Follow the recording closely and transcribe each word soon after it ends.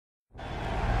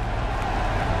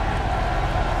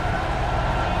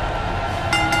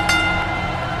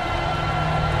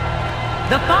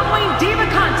The following Diva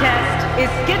contest is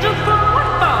scheduled for one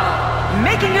fall.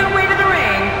 Making her way to the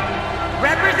ring,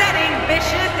 representing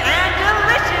Vicious and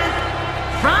Delicious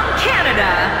from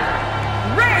Canada,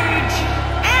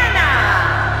 Regina.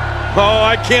 Oh,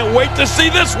 I can't wait to see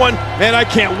this one. And I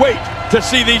can't wait to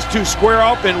see these two square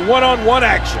off in one-on-one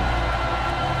action.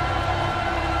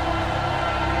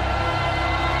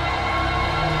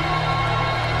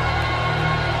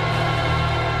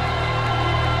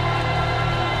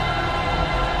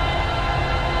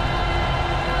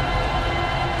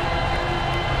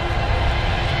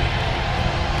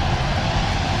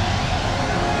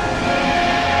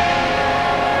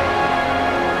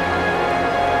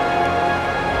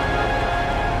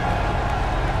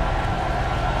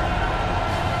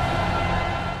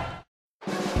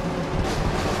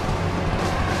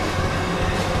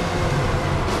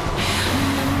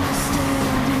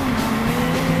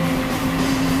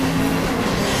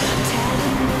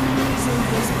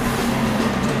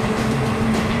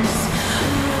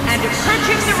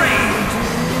 Approaching the ring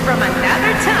from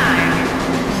another time,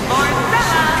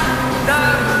 Marceline, the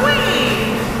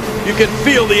Queen. You can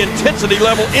feel the intensity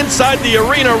level inside the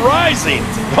arena rising.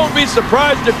 Don't be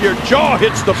surprised if your jaw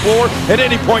hits the floor at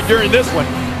any point during this one.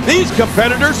 These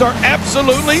competitors are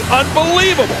absolutely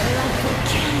unbelievable.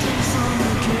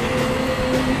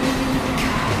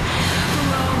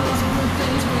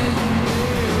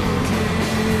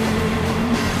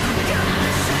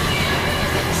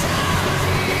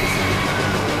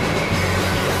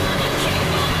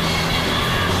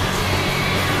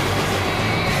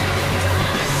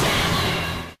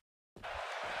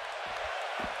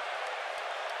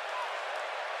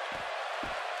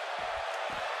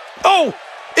 Oh,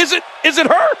 is it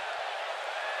her?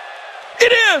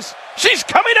 It is. She's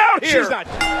coming out here. She's not.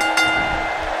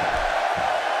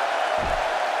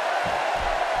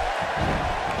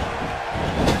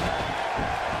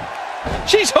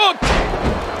 She's hooked.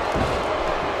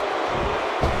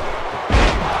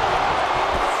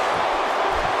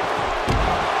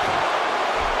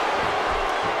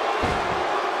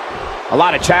 A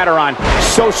lot of chatter on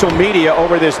social media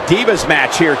over this Divas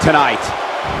match here tonight.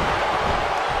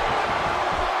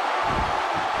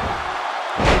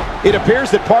 It appears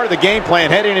that part of the game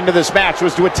plan heading into this match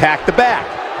was to attack the back.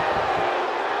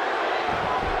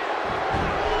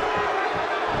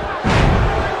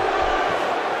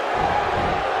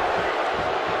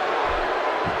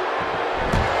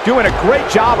 Doing a great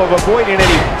job of avoiding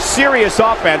any serious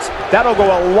offense. That'll go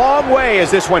a long way as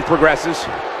this one progresses.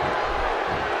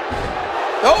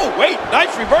 Oh, wait,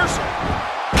 nice reversal.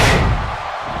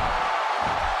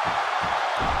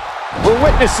 We're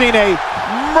witnessing a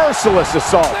merciless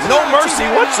assault. No mercy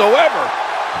whatsoever.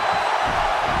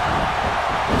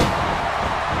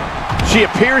 She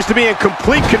appears to be in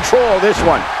complete control of this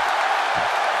one.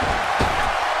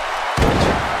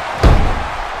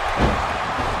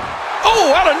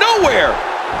 Oh, out of nowhere.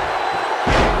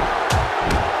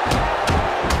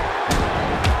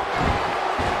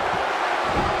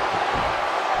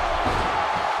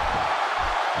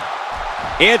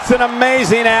 It's an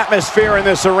amazing atmosphere in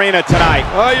this arena tonight.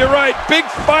 Oh, you're right. Big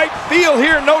fight feel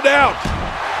here, no doubt.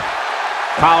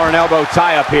 Collar and elbow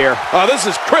tie-up here. This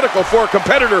is critical for a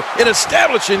competitor in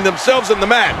establishing themselves in the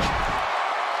match.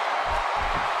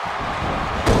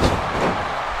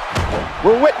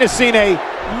 We're witnessing a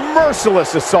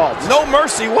merciless assault. No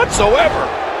mercy whatsoever.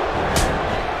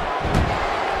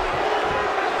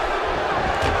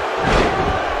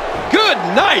 Good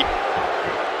night.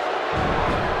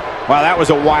 Wow, that was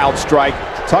a wild strike.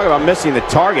 Talk about missing the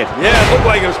target. Yeah, it looked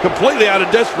like it was completely out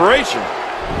of desperation.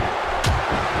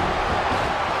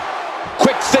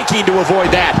 Quick thinking to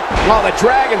avoid that. While the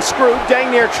dragon screw dang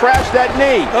near trashed that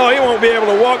knee. Oh, he won't be able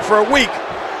to walk for a week.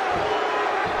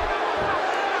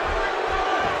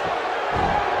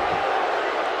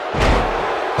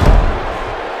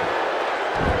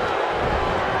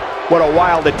 What a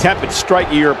wild attempt at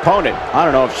striking your opponent. I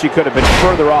don't know if she could have been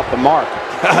further off the mark.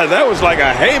 That was like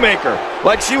a haymaker,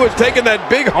 like she was taking that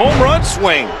big home run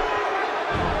swing.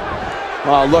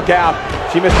 Oh, look out.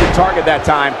 She missed her target that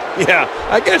time. Yeah,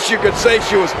 I guess you could say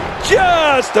she was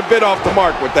just a bit off the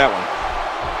mark with that one.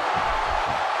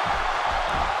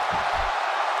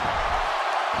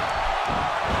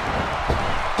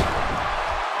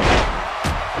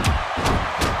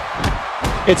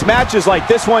 It's matches like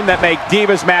this one that make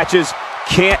Divas matches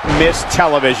can't miss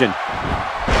television.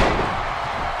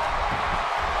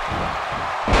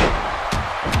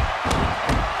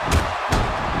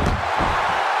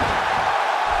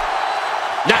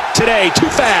 Not today, too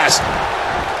fast.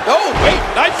 Oh, wait,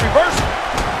 nice reversal.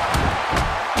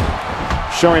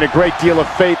 Showing a great deal of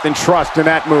faith and trust in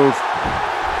that move.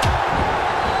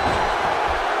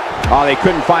 Oh, they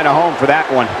couldn't find a home for that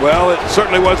one. Well, it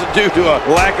certainly wasn't due to a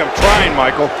lack of trying,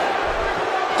 Michael.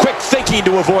 Quick thinking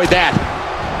to avoid that.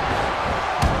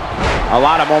 A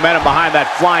lot of momentum behind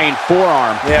that flying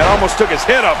forearm. Yeah, it almost took his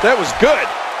head off. That was good.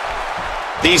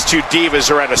 These two divas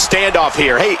are at a standoff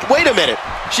here. Hey, wait a minute.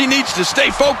 She needs to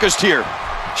stay focused here.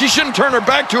 She shouldn't turn her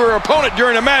back to her opponent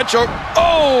during a match or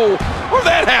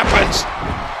that happens.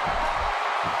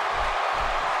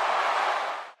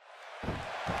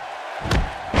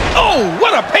 Oh,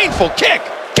 what a painful kick.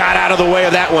 Got out of the way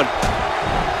of that one.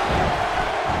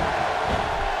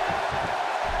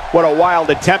 What a wild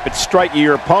attempt at striking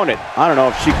your opponent. I don't know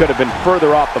if she could have been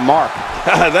further off the mark.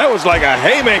 That was like a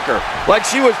haymaker, like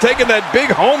she was taking that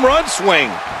big home run swing.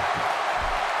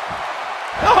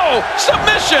 Oh,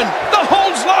 submission! The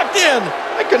hold's locked in.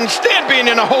 I couldn't stand being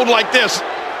in a hold like this,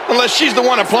 unless she's the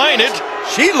one applying it.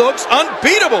 She looks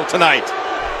unbeatable tonight.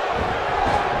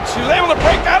 She was able to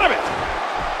break out of it.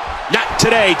 Not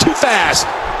today, too fast.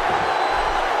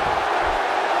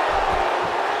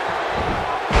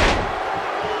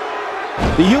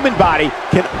 The human body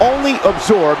can only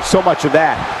absorb so much of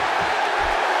that.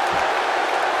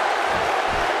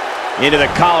 Into the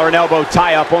collar and elbow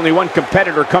tie-up. Only one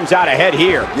competitor comes out ahead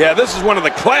here. Yeah, this is one of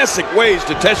the classic ways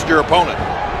to test your opponent.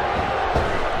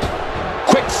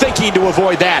 Quick thinking to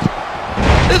avoid that.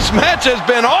 This match has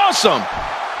been awesome.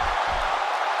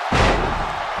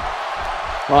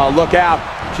 Well, look out.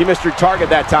 She missed her target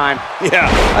that time. Yeah,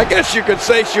 I guess you could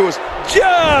say she was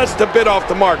just a bit off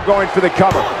the mark. Going for the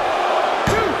cover.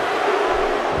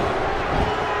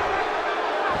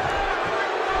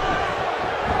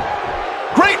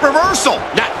 Great reversal.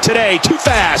 Not today, too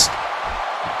fast.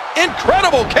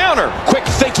 Incredible counter. Quick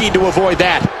thinking to avoid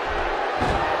that.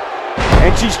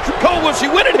 And she's... Cole, will she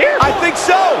win it here? I think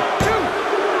so.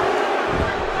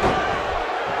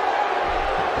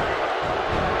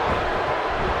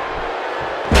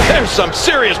 There's some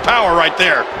serious power right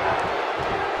there.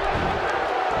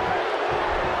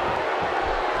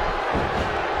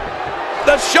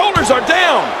 The shoulders are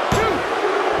down.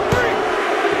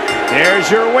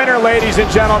 There's your winner, ladies and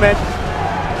gentlemen.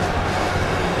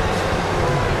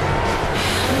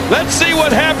 Let's see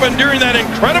what happened during that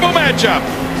incredible matchup.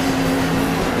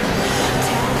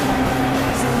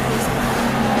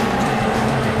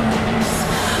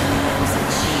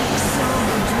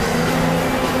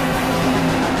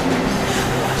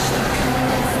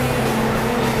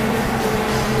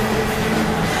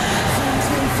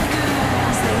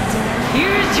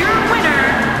 Here's your winner,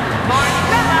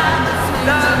 Marceline,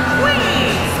 the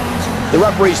Queen. The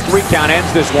referee's 3 count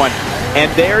ends this one.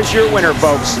 And there's your winner,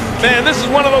 folks. Man, this is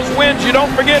one of those wins you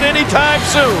don't forget anytime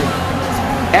soon.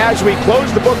 As we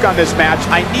close the book on this match,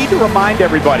 I need to remind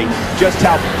everybody just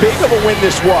how big of a win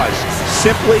this was.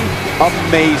 Simply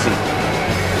amazing.